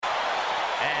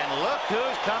And look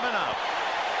who's coming up.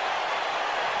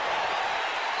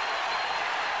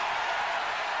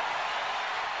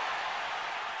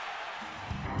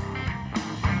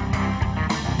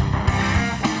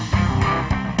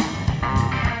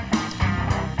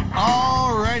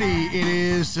 It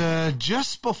is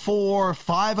just before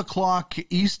 5 o'clock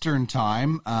Eastern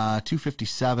Time,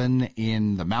 2:57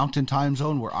 in the Mountain Time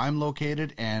Zone where I'm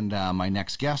located and my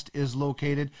next guest is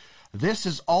located. This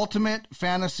is Ultimate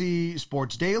Fantasy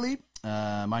Sports Daily.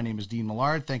 My name is Dean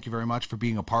Millard. Thank you very much for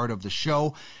being a part of the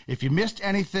show. If you missed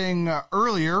anything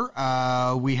earlier,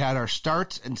 we had our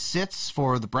starts and sits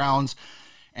for the Browns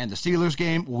and the Steelers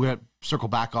game. We'll circle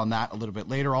back on that a little bit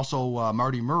later. Also,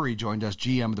 Marty Murray joined us,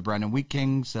 GM of the Brandon Wheat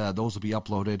Kings. Those will be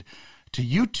uploaded to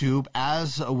YouTube,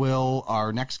 as will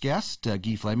our next guest,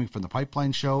 Guy Flaming from the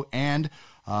Pipeline Show, and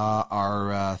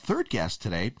our third guest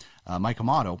today, Mike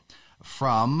Amato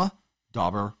from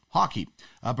Dauber Hockey.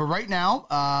 But right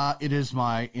now, it is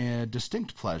my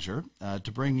distinct pleasure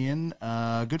to bring in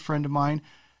a good friend of mine,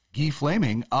 Guy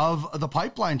Flaming of the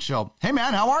Pipeline Show. Hey,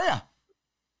 man, how are you?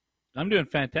 I'm doing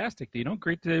fantastic, Dino.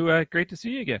 Great to see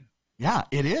you again. Yeah,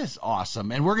 it is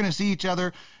awesome. And we're going to see each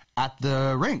other at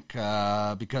the rink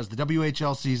because the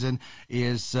WHL season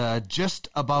is just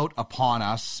about upon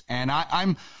us. And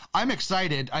I'm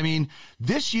excited. I mean,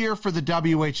 this year for the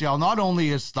WHL, not only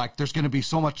is like there's going to be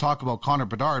so much talk about Connor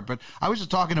Bedard, but I was just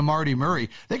talking to Marty Murray.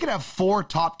 They could have 4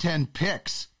 top 10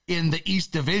 picks in the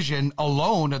East Division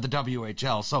alone of the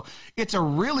WHL. So it's a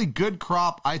really good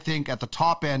crop, I think, at the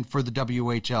top end for the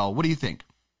WHL. What do you think?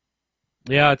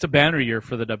 Yeah, it's a banner year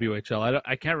for the WHL.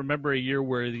 I can't remember a year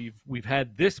where we've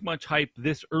had this much hype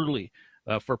this early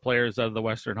for players out of the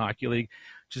Western Hockey League,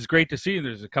 which is great to see.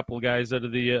 There's a couple of guys out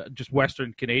of the just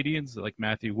Western Canadians, like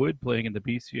Matthew Wood playing in the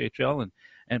BCHL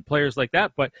and players like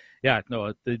that. But yeah,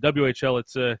 no, the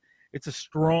WHL, it's a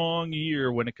strong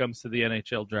year when it comes to the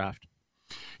NHL draft.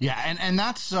 Yeah, and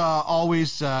that's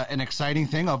always an exciting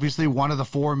thing. Obviously, one of the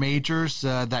 4 majors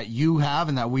that you have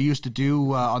and that we used to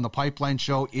do on the Pipeline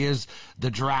Show is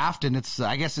the draft, and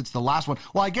I guess it's the last one.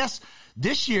 Well, I guess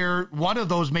this year, one of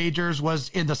those majors was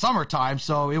in the summertime,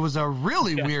 so it was a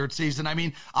really weird season. I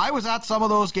mean, I was at some of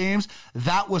those games.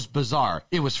 That was bizarre.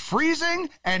 It was freezing,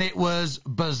 and it was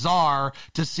bizarre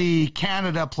to see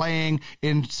Canada playing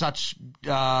in such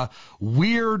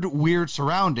weird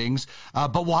surroundings.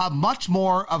 But we'll have much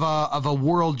more of a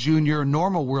World Junior,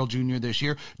 normal World Junior this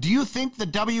year. Do you think the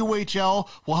WHL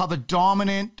will have a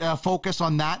dominant focus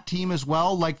on that team as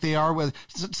well, like they are with?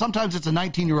 Sometimes it's a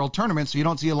 19-year-old tournament, so you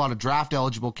don't see a lot of draft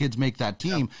eligible kids make that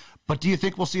team. Yeah. But do you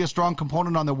think we'll see a strong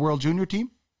component on the World Junior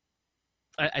team?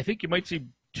 I think you might see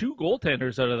 2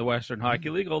 goaltenders out of the Western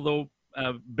Hockey League, although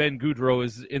Ben Goudreau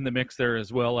is in the mix there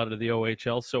as well out of the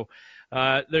OHL. So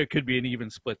there could be an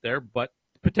even split there, but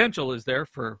potential is there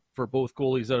for both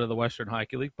goalies out of the Western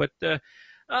Hockey League. But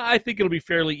I think it'll be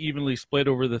fairly evenly split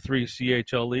over the 3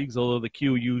 CHL leagues, although the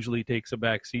Q usually takes a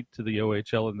back seat to the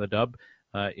OHL and the Dub.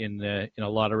 In a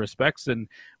lot of respects, and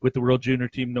with the World Junior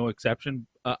team, no exception.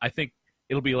 I think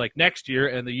it'll be like next year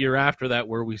and the year after that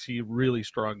where we see really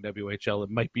strong WHL. It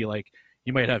might be like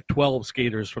you might have 12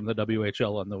 skaters from the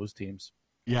WHL on those teams.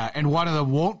 Yeah, and one of them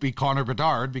won't be Connor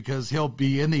Bedard because he'll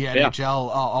be in the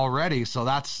NHL already. So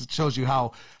that shows you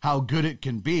how good it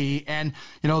can be. And,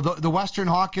 you know, the Western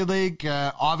Hockey League,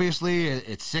 obviously,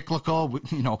 it's cyclical.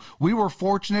 We were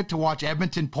fortunate to watch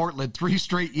Edmonton, Portland 3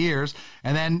 straight years.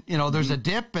 And then, there's a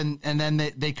dip and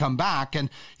then they come back. And,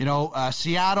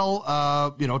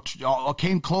 Seattle,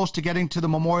 came close to getting to the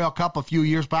Memorial Cup a few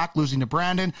years back, losing to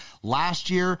Brandon.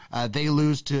 Last year, they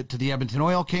lose to the Edmonton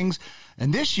Oil Kings.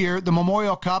 And this year, the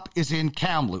Memorial Cup is in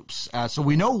Kamloops. So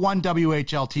we know one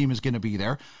WHL team is going to be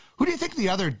there. Who do you think the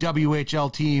other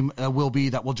WHL team will be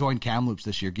that will join Kamloops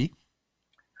this year, Guy?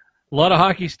 A lot of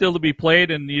hockey still to be played,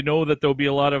 and you know that there'll be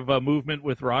a lot of movement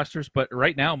with rosters. But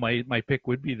right now, my pick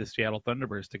would be the Seattle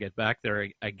Thunderbirds to get back there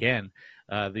again.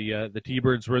 The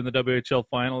T-Birds were in the WHL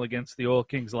final against the Oil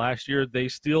Kings last year. They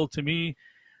still, to me,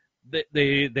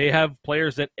 they have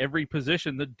players at every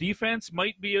position. The defense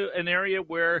might be an area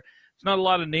where it's not a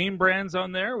lot of name brands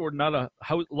on there, or not a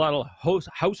lot of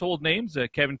household names.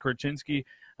 Kevin Korchinski,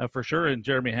 for sure, and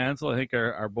Jeremy Hansel, I think,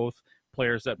 are both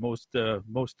players that most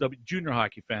junior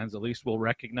hockey fans at least will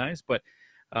recognize. But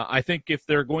I think if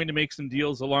they're going to make some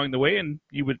deals along the way, and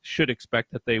you should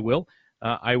expect that they will,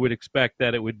 I would expect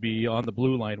that it would be on the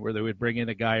blue line where they would bring in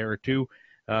a guy or two,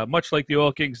 much like the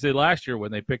Oil Kings did last year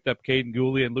when they picked up Caden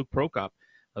Gooley and Luke Prokop.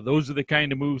 Those are the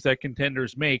kind of moves that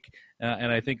contenders make,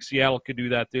 and I think Seattle could do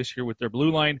that this year with their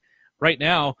blue line. Right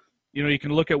now, you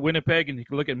can look at Winnipeg and you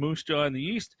can look at Moose Jaw in the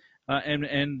East,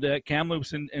 and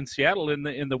Kamloops and Seattle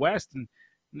in the West, and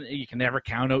You can never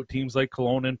count out teams like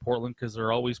Kelowna and Portland because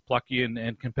they're always plucky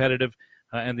and competitive,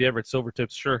 and the Everett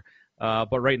Silvertips, sure.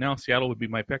 But right now, Seattle would be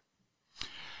my pick.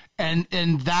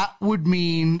 And that would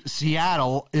mean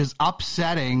Seattle is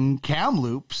upsetting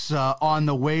Kamloops on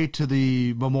the way to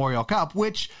the Memorial Cup,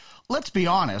 which, let's be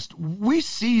honest, we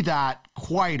see that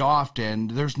quite often.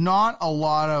 There's not a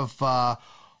lot of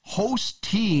host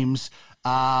teams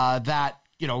that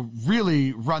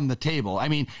really run the table. I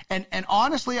mean, and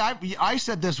honestly, I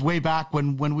said this way back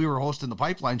when we were hosting the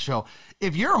Pipeline Show.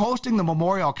 If you're hosting the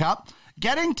Memorial Cup,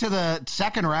 getting to the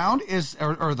second round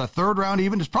or the third round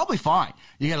even is probably fine.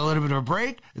 You get a little bit of a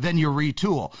break, then you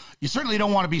retool. You certainly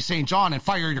don't want to be St. John and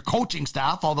fire your coaching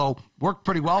staff, although worked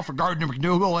pretty well for Gardner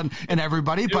McDougall and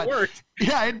everybody. It worked.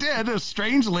 Yeah, it did,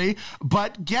 strangely.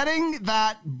 But getting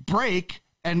that break,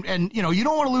 and you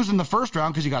don't want to lose in the first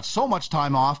round because you got so much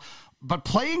time off. But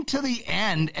playing to the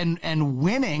end and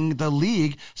winning the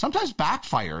league sometimes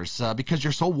backfires because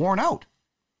you're so worn out.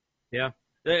 Yeah,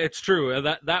 it's true.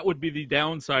 That would be the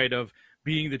downside of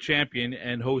being the champion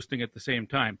and hosting at the same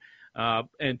time.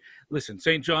 And listen,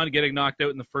 St. John getting knocked out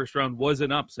in the first round was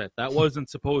an upset. That wasn't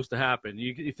supposed to happen.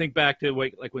 You think back to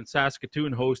like when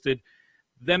Saskatoon hosted,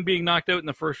 them being knocked out in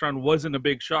the first round wasn't a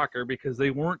big shocker because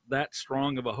they weren't that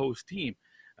strong of a host team.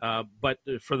 But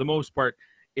for the most part,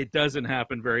 it doesn't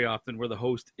happen very often where the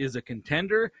host is a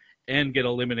contender and get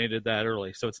eliminated that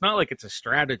early. So it's not like it's a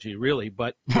strategy, really,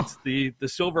 but it's the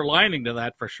silver lining to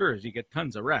that for sure is you get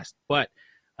tons of rest. But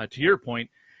to your point,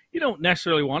 you don't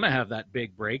necessarily want to have that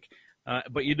big break,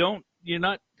 but you're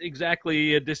not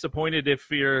exactly disappointed if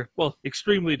you're,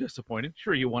 extremely disappointed.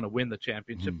 Sure, you want to win the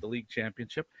championship, the league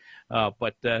championship,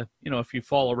 but if you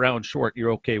fall around short,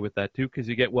 you're okay with that too because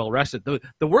you get well rested.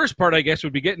 The worst part, I guess,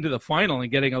 would be getting to the final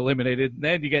and getting eliminated, and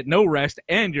then you get no rest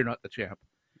and you're not the champ.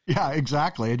 Yeah,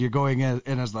 exactly. And you're going in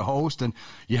as the host and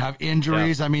you have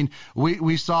injuries. Yeah. I mean,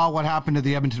 we saw what happened to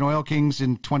the Edmonton Oil Kings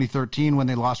in 2013 when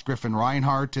they lost Griffin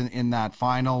Reinhart in that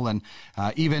final. And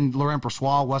even Laurent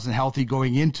Brossoit wasn't healthy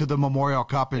going into the Memorial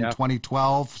Cup in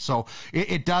 2012. So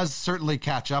it does certainly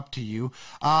catch up to you.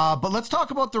 But let's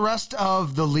talk about the rest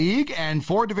of the league and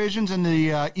 4 divisions in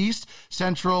the East,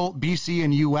 Central, BC,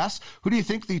 and US. Who do you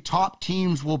think the top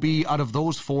teams will be out of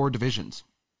those 4 divisions?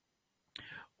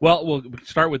 Well, we'll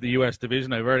start with the U.S.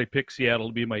 division. I've already picked Seattle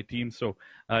to be my team, so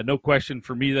no question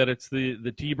for me that it's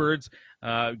the T-Birds.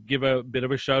 Give a bit of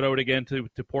a shout-out again to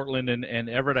Portland and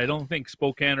Everett. I don't think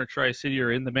Spokane or Tri-City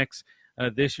are in the mix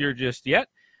this year just yet.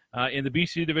 In the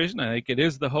BC division, I think it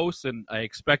is the hosts, and I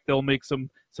expect they'll make some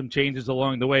changes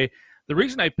along the way. The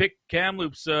reason I picked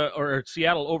Kamloops or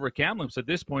Seattle over Kamloops at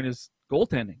this point is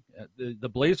goaltending. The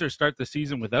Blazers start the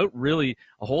season without really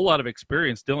a whole lot of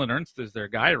experience. Dylan Ernst is their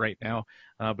guy right now,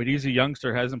 but he's a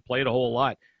youngster, hasn't played a whole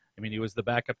lot. I mean, he was the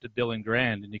backup to Dylan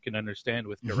Grand, and you can understand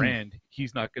with Durand,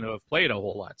 he's not going to have played a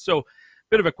whole lot. So,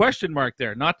 bit of a question mark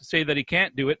there. Not to say that he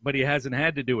can't do it, but he hasn't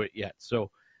had to do it yet.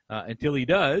 So, until he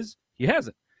does, he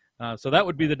hasn't. So that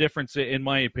would be the difference in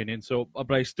my opinion. So,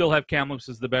 but I still have Kamloops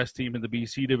as the best team in the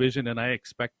BC division, and I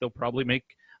expect they'll probably make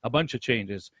a bunch of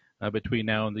changes between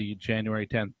now and the January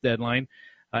 10th deadline.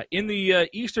 In the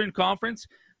Eastern Conference,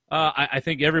 I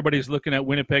think everybody's looking at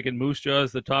Winnipeg and Moose Jaw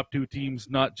as the top 2 teams,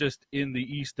 not just in the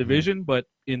East Division, but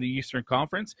in the Eastern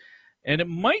Conference. And it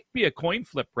might be a coin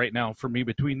flip right now for me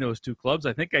between those 2 clubs.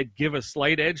 I think I'd give a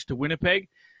slight edge to Winnipeg.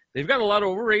 They've got a lot of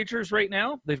overagers right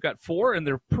now. They've got 4, and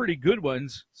they're pretty good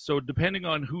ones. So depending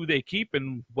on who they keep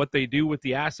and what they do with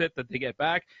the asset that they get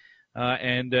back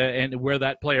and where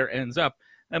that player ends up,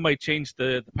 that might change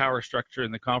the power structure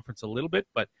in the conference a little bit.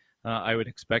 But I would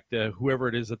expect whoever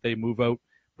it is that they move out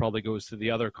probably goes to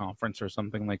the other conference or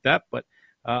something like that. But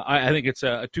I think it's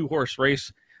a 2-horse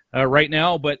race right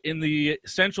now. But in the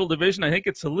Central Division, I think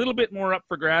it's a little bit more up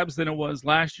for grabs than it was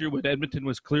last year when Edmonton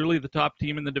was clearly the top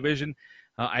team in the division.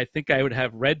 I think I would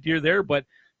have Red Deer there, but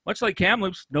much like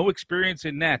Kamloops, no experience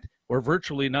in net, or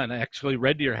virtually none. Actually,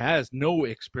 Red Deer has no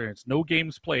experience, no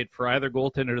games played for either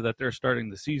goaltender that they're starting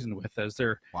the season with, as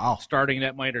their starting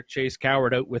netminder Chase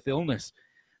Coward out with illness.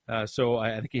 So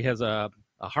I think he has a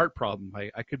heart problem.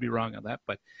 I could be wrong on that,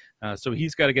 but so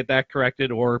he's got to get that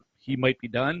corrected, or he might be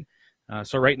done.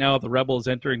 So right now, the Rebels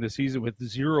entering the season with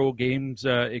 0 games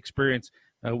experience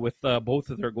with both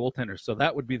of their goaltenders. So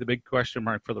that would be the big question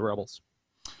mark for the Rebels.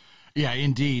 Yeah,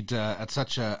 indeed. At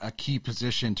such a key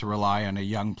position to rely on a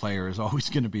young player is always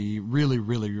going to be really,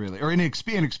 or an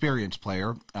experienced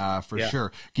player for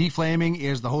sure. Guy Flaming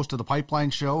is the host of the Pipeline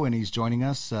Show, and he's joining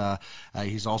us.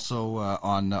 He's also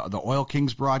on the Oil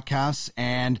Kings broadcasts.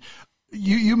 And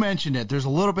You mentioned it. There's a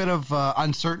little bit of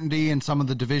uncertainty in some of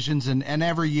the divisions, and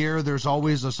every year there's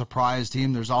always a surprise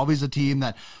team. There's always a team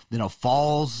that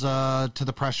falls to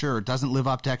the pressure or doesn't live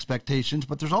up to expectations,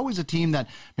 but there's always a team that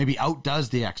maybe outdoes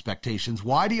the expectations.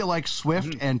 Why do you like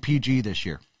Swift and PG this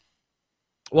year?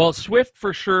 Well, Swift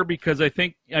for sure, because they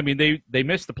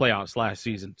missed the playoffs last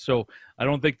season. So I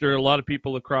don't think there are a lot of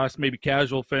people across, maybe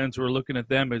casual fans, who are looking at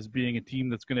them as being a team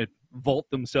that's going to vault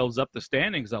themselves up the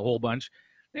standings a whole bunch.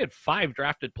 They had 5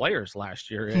 drafted players last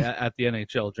year at the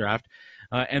NHL draft,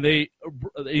 and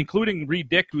including Reed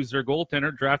Dick, who's their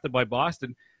goaltender, drafted by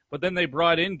Boston. But then they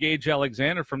brought in Gage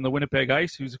Alexander from the Winnipeg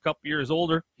Ice, who's a couple years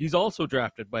older. He's also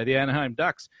drafted by the Anaheim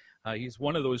Ducks. He's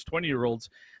one of those 20-year-olds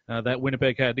that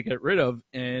Winnipeg had to get rid of,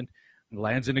 and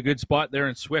lands in a good spot there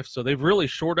in Swift. So they've really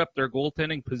shored up their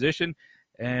goaltending position,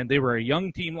 and they were a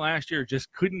young team last year,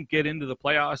 just couldn't get into the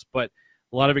playoffs, but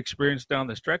a lot of experience down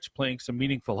the stretch, playing some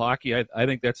meaningful hockey. I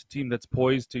think that's a team that's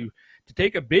poised to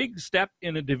take a big step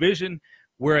in a division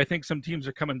where I think some teams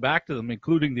are coming back to them,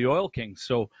 including the Oil Kings.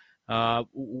 So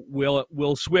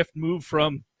will Swift move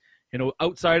from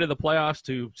outside of the playoffs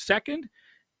to second?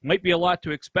 Might be a lot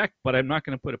to expect, but I'm not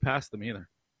going to put it past them either.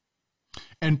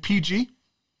 And PG?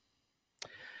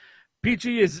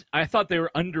 PG I thought they were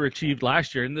underachieved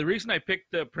last year, and the reason I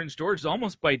picked Prince George is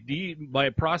almost by a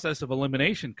process of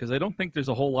elimination, because I don't think there's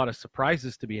a whole lot of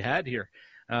surprises to be had here.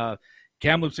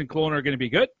 Kamloops and Kelowna are going to be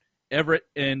good. Everett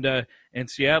and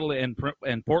Seattle and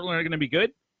Portland are going to be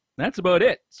good. That's about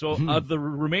it. So of the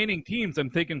remaining teams,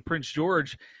 I'm thinking Prince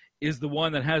George is the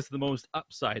one that has the most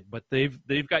upside, but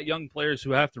they've got young players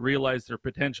who have to realize their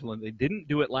potential, and they didn't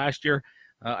do it last year.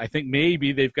 I think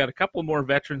maybe they've got a couple more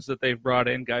veterans that they've brought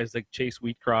in, guys like Chase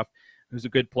Wheatcroft, who's a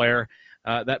good player,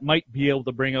 that might be able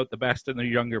to bring out the best in their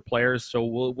younger players. So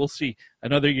we'll see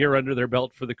another year under their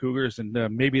belt for the Cougars, and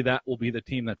maybe that will be the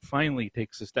team that finally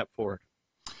takes a step forward.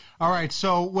 All right,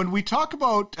 so when we talk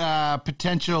about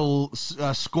potential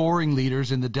scoring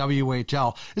leaders in the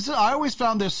WHL, I always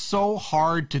found this so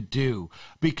hard to do,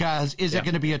 because is it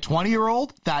going to be a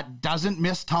 20-year-old that doesn't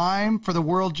miss time for the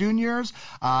World Juniors?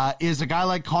 Is a guy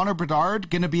like Connor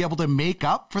Bedard going to be able to make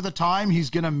up for the time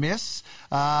he's going to miss,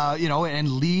 and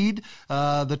lead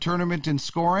the tournament in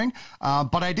scoring?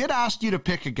 But I did ask you to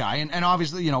pick a guy, and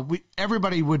obviously,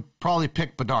 everybody would probably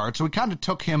pick Bedard, so we kind of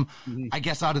took him, I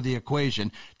guess, out of the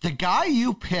equation. The guy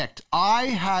you picked, I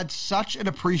had such an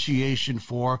appreciation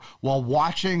for while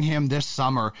watching him this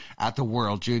summer at the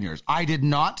World Juniors. I did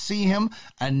not see him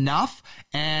enough,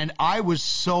 and I was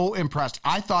so impressed.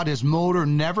 I thought his motor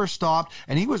never stopped,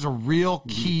 and he was a real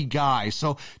key guy.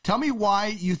 So tell me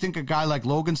why you think a guy like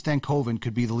Logan Stankoven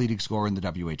could be the leading scorer in the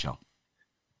WHL.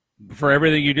 For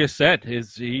everything you just said,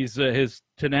 his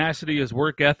tenacity, his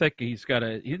work ethic. He's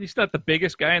not the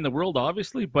biggest guy in the world,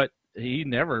 obviously, but he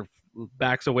never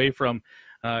backs away from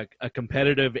a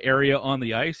competitive area on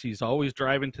the ice. He's always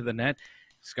driving to the net.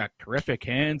 He's got terrific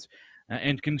hands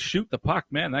and can shoot the puck.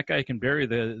 Man, that guy can bury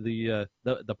the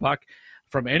puck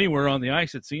from anywhere on the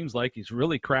ice. It seems like he's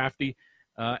really crafty,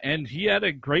 and he had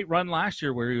a great run last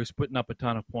year where he was putting up a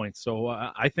ton of points. So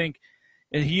I think.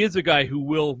 And he is a guy who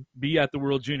will be at the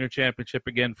World Junior Championship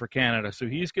again for Canada. So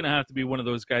he's going to have to be one of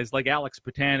those guys like Alex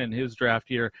Patan in his draft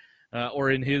year,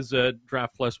 or in his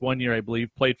draft plus 1 year, I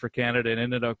believe, played for Canada and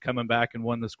ended up coming back and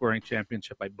won the scoring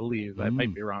championship, I believe. I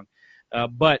might be wrong.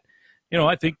 But,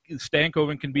 I think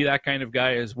Stankoven can be that kind of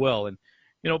guy as well. And,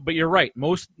 but you're right.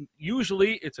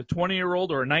 Usually it's a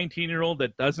 20-year-old or a 19-year-old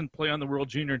that doesn't play on the World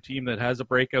Junior team that has a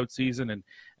breakout season,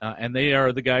 and they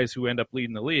are the guys who end up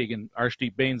leading the league. And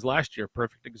Arshdeep Bains last year,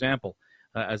 perfect example,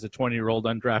 as a 20-year-old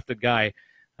undrafted guy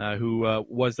who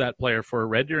was that player for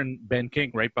Red Deer, and Ben King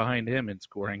right behind him in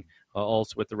scoring,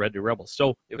 also with the Red Deer Rebels.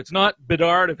 So if it's not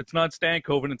Bedard, if it's not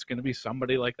Stankoven, it's going to be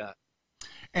somebody like that.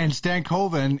 And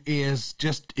Stankoven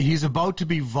he's about to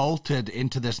be vaulted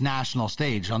into this national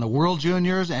stage on the World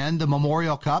Juniors and the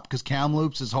Memorial Cup, because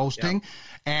Kamloops is hosting. Yeah.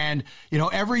 And,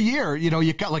 every year,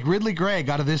 you got like Ridley Gregg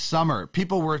out of this summer.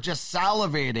 People were just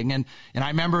salivating. And I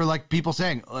remember people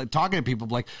saying, talking to people,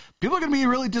 people are going to be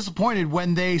really disappointed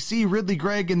when they see Ridley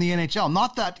Gregg in the NHL.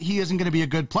 Not that he isn't going to be a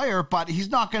good player, but he's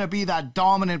not going to be that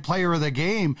dominant player of the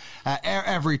game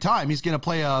every time. He's going to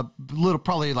play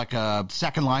probably like a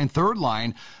second line, third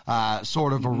line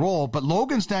sort of a role. But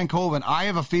Logan Stankoven, I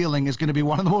have a feeling, is going to be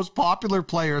one of the most popular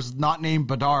players not named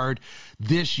Bedard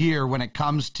this year when it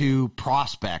comes to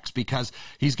prospects, because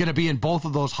he's going to be in both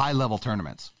of those high-level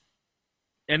tournaments.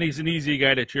 And he's an easy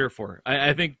guy to cheer for.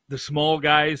 I think the small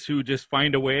guys who just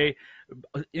find a way,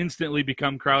 instantly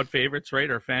become crowd favorites, right,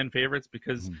 or fan favorites,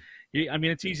 because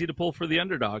it's easy to pull for the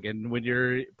underdog. And when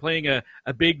you're playing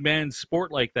a big man's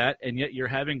sport like that, and yet you're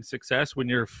having success when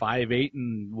you're 5'8"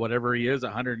 and whatever he is,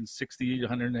 160,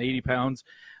 180 pounds,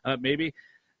 maybe,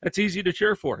 that's easy to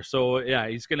cheer for. So, yeah,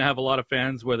 he's going to have a lot of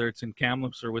fans, whether it's in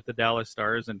Kamloops or with the Dallas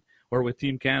Stars or with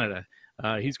Team Canada.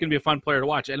 He's going to be a fun player to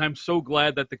watch. And I'm so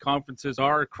glad that the conferences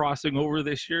are crossing over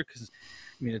this year, because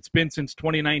it's been since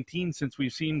 2019 since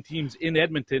we've seen teams in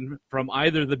Edmonton from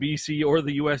either the BC or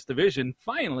the U.S. division.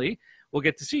 Finally, we'll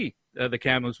get to see the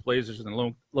Kamloops Blazers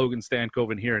and Logan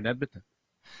Stankoven here in Edmonton.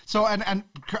 So,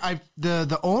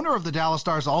 the owner of the Dallas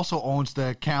Stars also owns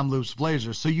the Kamloops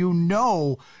Blazers, so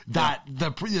that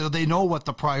they know what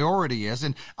the priority is,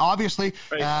 and obviously,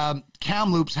 right.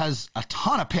 Kamloops has a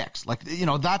ton of picks. Like,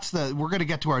 we're going to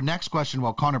get to our next question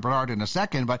about Connor Bedard in a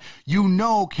second, but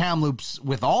Kamloops,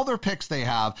 with all their picks they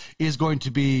have, is going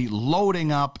to be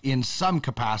loading up in some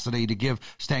capacity to give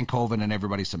Stankoven and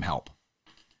everybody some help.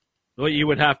 Well, you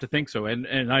would have to think so.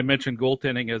 And I mentioned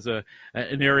goaltending as an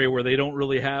area where they don't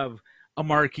really have a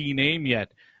marquee name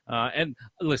yet. And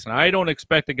listen, I don't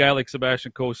expect a guy like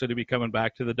Sebastian Cossa to be coming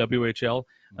back to the WHL.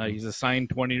 He's a signed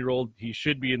 20-year-old. He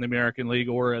should be in the American League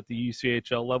or at the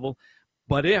ECHL level.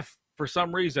 But if, for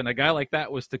some reason, a guy like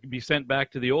that was to be sent back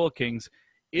to the Oil Kings,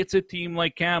 it's a team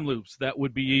like Kamloops that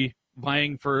would be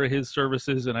vying for his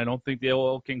services, and I don't think the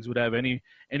Oil Kings would have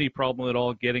any problem at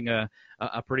all getting a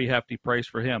pretty hefty price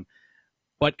for him.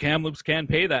 But Kamloops can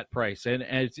pay that price. And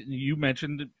as you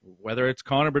mentioned, whether it's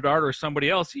Connor Bedard or somebody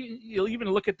else, you'll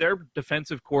even look at their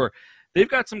defensive core. They've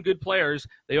got some good players.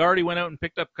 They already went out and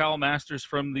picked up Kyle Masters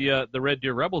from the Red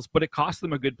Deer Rebels, but it cost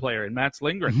them a good player in Mats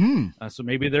Lindgren. So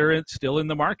maybe they're still in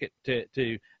the market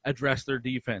to address their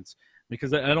defense,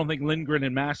 because I don't think Lindgren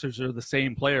and Masters are the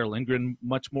same player. Lindgren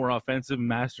much more offensive,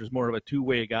 Masters more of a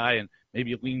two-way guy, and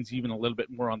maybe leans even a little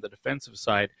bit more on the defensive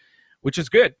side, which is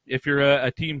good if you're a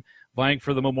team vying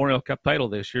for the Memorial Cup title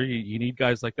this year. You need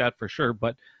guys like that for sure,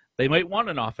 but they might want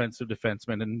an offensive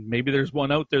defenseman, and maybe there's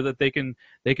one out there that they can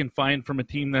find from a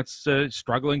team that's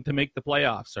struggling to make the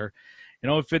playoffs. Or,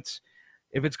 if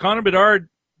it's Connor Bedard,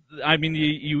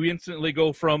 you instantly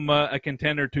go from a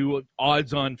contender to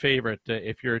odds-on favorite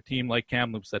if you're a team like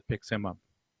Kamloops that picks him up.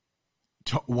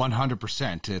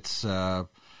 100%. It's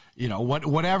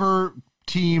whatever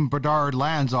team Bedard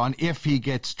lands on, if he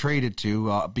gets traded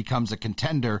to, becomes a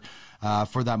contender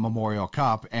for that Memorial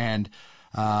Cup. And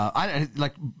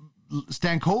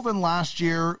Stankoven last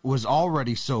year was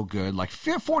already so good, like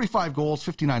 45 goals,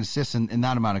 59 assists in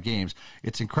that amount of games.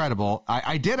 It's incredible.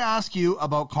 I did ask you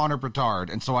about Connor Bedard,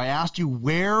 and so I asked you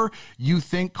where you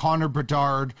think Connor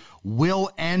Bedard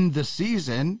will end the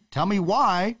season. Tell me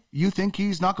why you think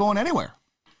he's not going anywhere.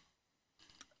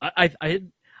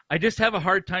 I just have a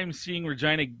hard time seeing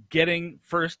Regina getting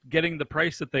the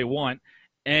price that they want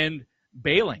and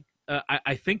bailing.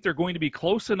 I think they're going to be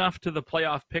close enough to the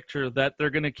playoff picture that they're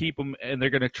going to keep them, and they're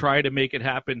going to try to make it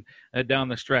happen down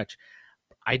the stretch.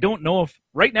 I don't know if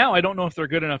they're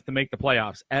good enough to make the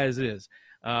playoffs as is.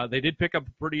 They did pick up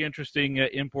a pretty interesting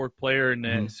import player in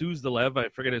Suzdalev. I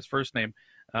forget his first name,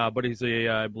 but he's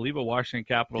I believe a Washington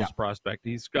Capitals prospect.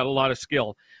 He's got a lot of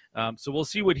skill. So we'll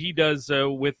see what he does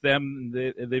with them.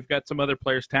 They've got some other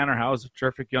players. Tanner Howe's a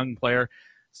terrific young player.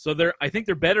 So I think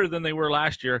they're better than they were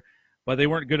last year, but they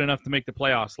weren't good enough to make the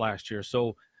playoffs last year.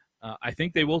 So I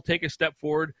think they will take a step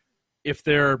forward if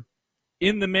they're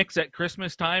in the mix at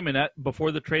Christmas time and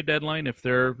before the trade deadline. If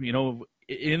they're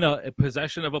in a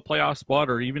possession of a playoff spot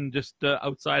or even just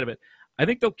outside of it, I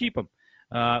think they'll keep them.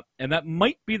 And that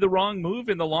might be the wrong move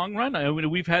in the long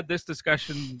run. We've had this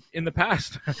discussion in the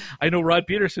past. I know Rod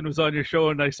Peterson was on your show,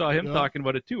 and I saw him talking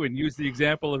about it too, and used the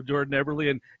example of Jordan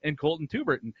Eberle and Colton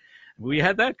Tubert. And we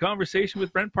had that conversation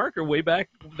with Brent Parker way back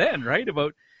then, right?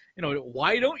 About,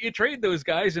 why don't you trade those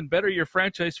guys and better your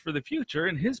franchise for the future?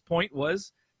 And his point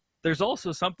was, there's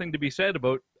also something to be said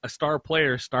about a star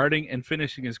player starting and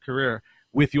finishing his career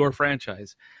with your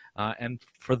franchise. And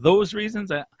for those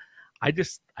reasons, I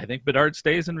think Bedard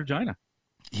stays in Regina.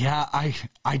 Yeah,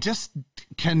 I just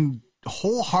can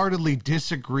wholeheartedly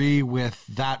disagree with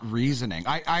that reasoning.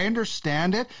 I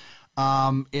understand it.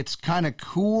 It's kind of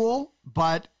cool,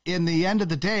 but in the end of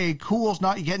the day, cool's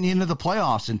not getting into the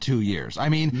playoffs in 2 years.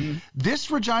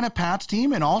 This Regina Pats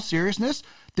team, in all seriousness,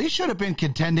 they should have been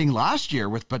contending last year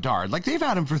with Bedard. Like, they've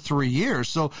had him for 3 years,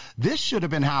 so this should have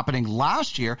been happening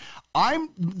last year.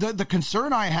 The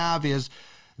concern I have is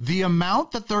the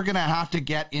amount that they're going to have to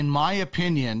get, in my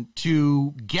opinion,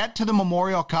 to get to the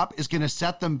Memorial Cup is going to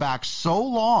set them back so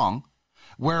long,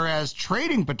 whereas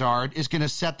trading Bedard is going to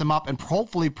set them up and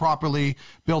hopefully properly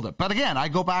build it. But again, I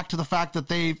go back to the fact that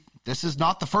they've this is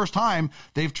not the first time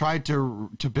they've tried to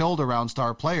build around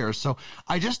star players. So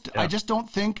I just don't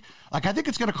think, like, I think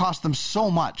it's going to cost them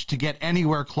so much to get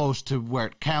anywhere close to where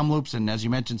Kamloops and, as you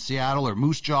mentioned, Seattle or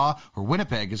Moose Jaw or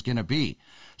Winnipeg is going to be.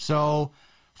 So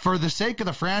for the sake of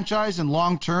the franchise and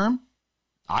long term,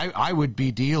 I would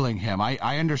be dealing him.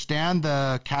 I understand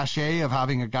the cachet of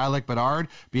having a guy like Bedard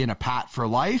being a Pat for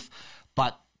life,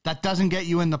 but that doesn't get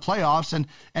you in the playoffs.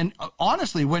 And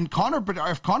honestly, when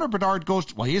if Connor Bedard goes,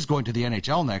 he is going to the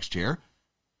NHL next year,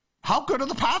 how good are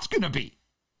the Pats going to be?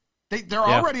 They're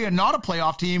already not a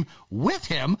playoff team with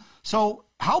him. So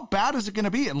how bad is it going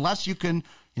to be unless you can,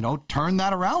 turn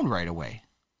that around right away?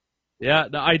 Yeah,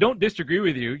 no, I don't disagree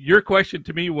with you. Your question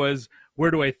to me was, where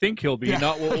do I think he'll be,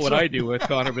 not what I do with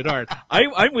Connor Bedard.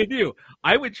 I'm with you.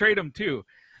 I would trade him too.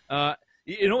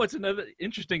 What's another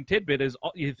interesting tidbit is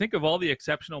you think of all the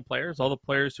exceptional players, all the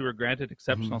players who are granted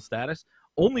exceptional status,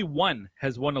 only one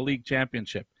has won a league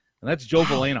championship, and that's Joe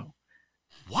Veleno.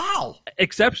 Wow.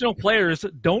 Exceptional players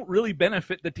don't really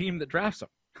benefit the team that drafts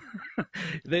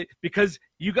them. Because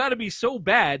you got to be so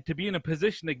bad to be in a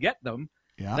position to get them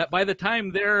that by the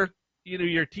time they're,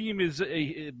 your team is,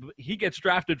 he gets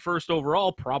drafted first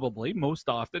overall, probably most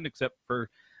often, except for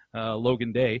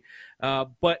Logan Day,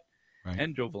 and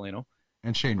Joe Veleno.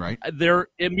 And Shane Wright. They're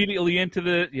immediately into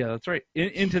the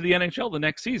into the NHL the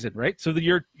next season, right? So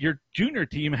your junior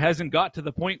team hasn't got to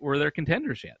the point where they're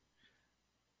contenders yet.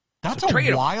 That's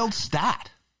a wild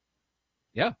stat.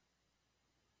 Yeah.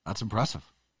 That's impressive.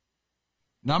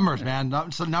 Numbers,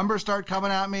 man. So numbers start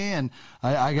coming at me, and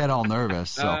I get all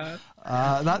nervous. So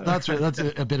that's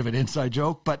a bit of an inside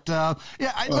joke, but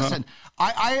listen,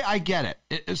 I get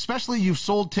it. Especially you've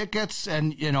sold tickets,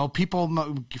 and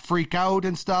people freak out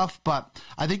and stuff. But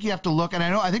I think you have to look, and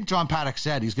I think John Paddock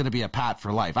said he's going to be a Pat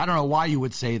for life. I don't know why you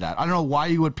would say that. I don't know why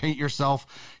you would paint yourself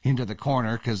into the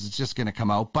corner, because it's just going to come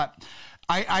out. But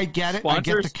I get it. Sponsors,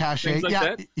 I get the cachet.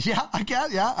 Like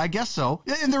I guess so.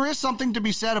 And there is something to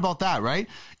be said about that, right?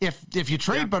 If you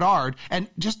trade Bedard, and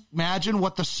just imagine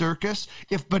what the circus,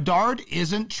 if Bedard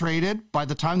isn't traded by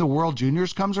the time the World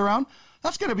Juniors comes around,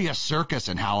 that's going to be a circus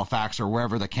in Halifax or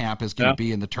wherever the camp is going to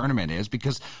be in the tournament is,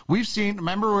 because we've seen,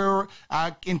 remember we were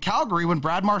in Calgary when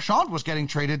Brad Marchand was getting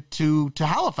traded to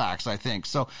Halifax, I think.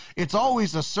 So it's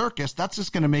always a circus. That's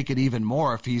just going to make it even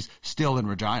more if he's still in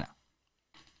Regina.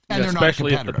 And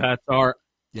especially if the Pats are,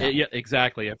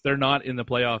 exactly. If they're not in the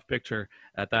playoff picture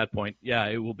at that point,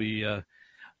 it will be,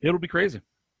 it'll be crazy.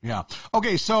 Yeah.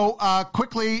 Okay. So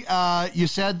quickly, you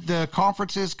said the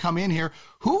conferences come in here.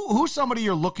 Who's somebody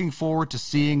you're looking forward to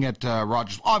seeing at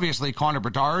Rogers? Obviously, Connor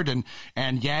Bedard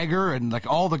and Jagger and like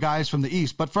all the guys from the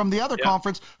East. But from the other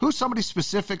conference, who's somebody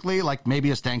specifically, like maybe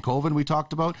a Stankoven we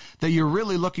talked about, that you're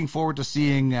really looking forward to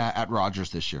seeing at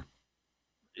Rogers this year?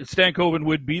 Stankoven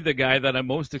would be the guy that I'm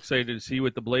most excited to see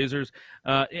with the Blazers.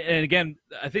 And again,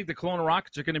 I think the Kelowna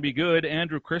Rockets are going to be good.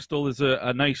 Andrew Crystal is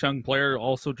a nice young player,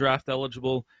 also draft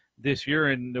eligible this year.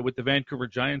 And with the Vancouver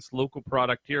Giants, local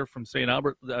product here from St.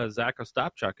 Albert, Zach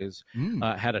Ostapchuk has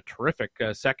had a terrific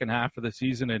second half of the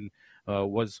season and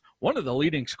was one of the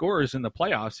leading scorers in the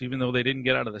playoffs, even though they didn't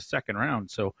get out of the second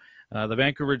round. So the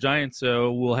Vancouver Giants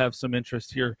will have some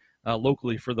interest here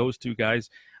locally for those two guys.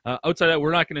 Outside that,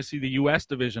 we're not going to see the U.S.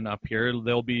 division up here.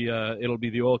 It'll be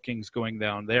the Oil Kings going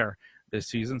down there this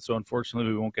season. So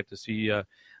unfortunately, we won't get to see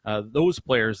those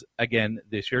players again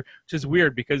this year, which is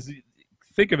weird because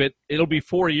think of it, it'll be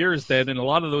 4 years then, and a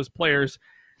lot of those players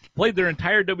played their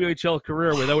entire WHL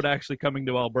career without actually coming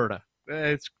to Alberta.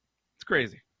 It's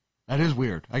crazy. That is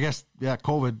weird. I guess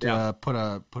COVID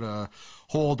put a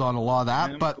hold on a lot of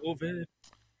that, but COVID.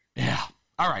 Yeah.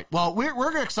 All right. Well,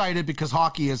 we're excited because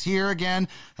hockey is here again.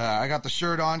 I got the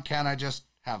shirt on. Can I just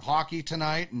have hockey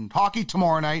tonight and hockey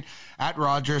tomorrow night at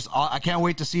Rogers? I can't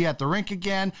wait to see you at the rink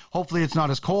again. Hopefully it's not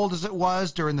as cold as it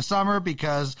was during the summer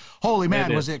because, holy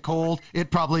man, was it cold. It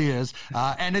probably is.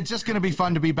 And it's just going to be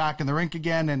fun to be back in the rink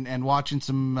again and watching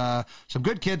some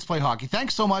good kids play hockey.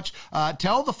 Thanks so much.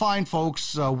 Tell the fine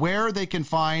folks where they can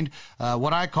find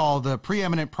what I call the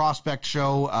preeminent prospect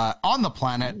show on the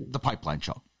planet, The Pipeline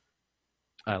Show.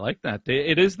 I like that.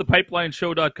 It is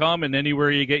thepipelineshow.com, and anywhere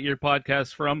you get your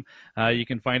podcast from, you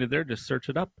can find it there. Just search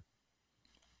it up.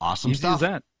 Awesome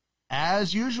stuff.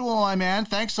 As usual, my man.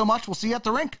 Thanks so much. We'll see you at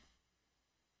the rink.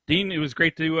 Dean, it was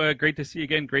great to see you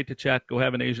again. Great to chat. Go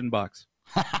have an Asian box.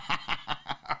 All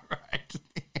right.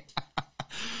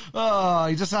 Oh,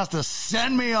 he just has to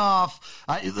send me off.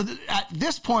 At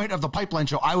this point of the Pipeline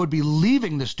Show, I would be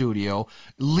leaving the studio,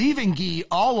 leaving Guy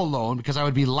all alone because I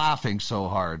would be laughing so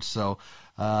hard. So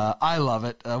I love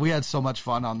it. We had so much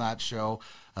fun on that show.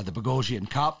 The Bogosian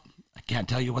Cup. Can't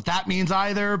tell you what that means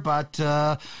either, but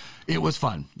it was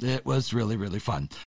fun. It was really, really fun.